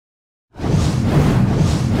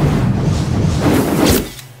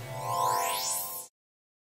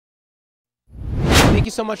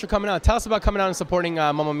you so much for coming out. Tell us about coming out and supporting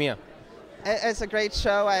Mamma Mia. It's a great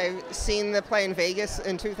show. I've seen the play in Vegas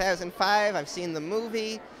in 2005. I've seen the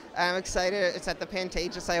movie. I'm excited. It's at the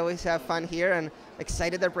Pantages. I always have fun here, and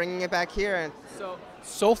excited they're bringing it back here. And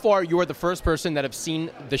so far, you are the first person that have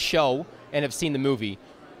seen the show and have seen the movie.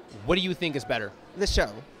 What do you think is better? The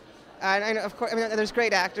show. And of course, I mean, there's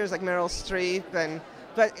great actors like Meryl Streep,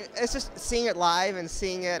 but it's just seeing it live and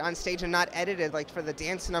seeing it on stage and not edited, like for the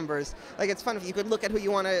dance numbers. Like, it's fun if you could look at who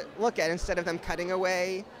you want to look at instead of them cutting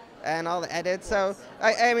away and all the edits. So,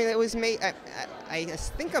 I mean, it was made, I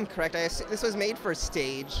think I'm correct. This was made for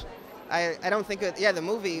stage. I don't think it, yeah, the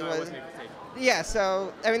movie was. It wasn't made for stage. Yeah,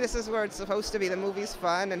 so, I mean, this is where it's supposed to be. The movie's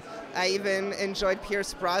fun, and I even enjoyed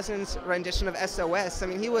Pierce Brosnan's rendition of SOS. I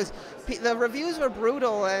mean, the reviews were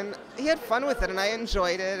brutal, and he had fun with it, and I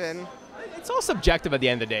enjoyed it. And it's all subjective at the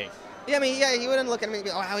end of the day. Yeah, I mean, yeah, you wouldn't look at him and be,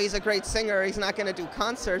 oh, wow, he's a great singer. He's not going to do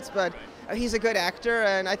concerts, but he's a good actor,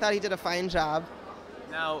 and I thought he did a fine job.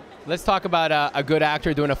 Now, let's talk about a good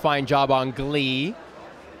actor doing a fine job on GLEE.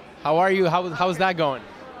 How are you? How's that going?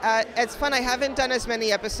 It's fun. I haven't done as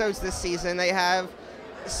many episodes this season. They have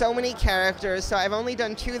so many characters, so I've only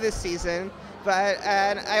done 2 this season.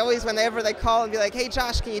 And I always, whenever they call and be like, hey,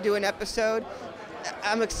 Josh, can you do an episode?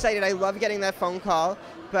 I'm excited. I love getting that phone call.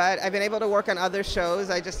 But I've been able to work on other shows.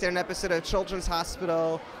 I just did an episode of Children's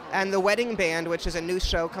Hospital and The Wedding Band, which is a new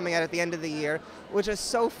show coming out at the end of the year, which is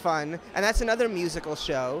so fun. And that's another musical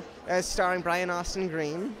show starring Brian Austin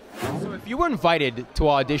Green. So if you were invited to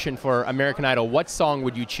audition for American Idol, what song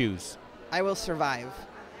would you choose? I Will Survive.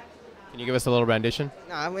 Can you give us a little rendition?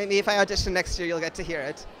 No, maybe if I audition next year, you'll get to hear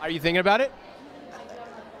it. Are you thinking about it?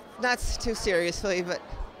 Not too seriously, but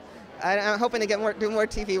I'm hoping to do more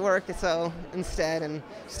TV work instead and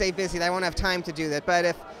stay busy. I won't have time to do that. But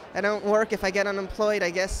if I don't work, if I get unemployed, I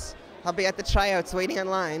guess I'll be at the tryouts waiting in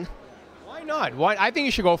line. Why not? I think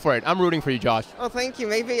you should go for it. I'm rooting for you, Josh. Well, thank you.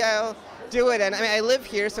 Maybe I'll do it. And I mean, I live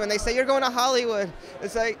here, so when they say you're going to Hollywood,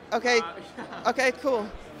 it's like, okay, okay, cool.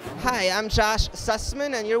 Hi, I'm Josh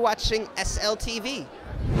Sussman, and you're watching SLTV.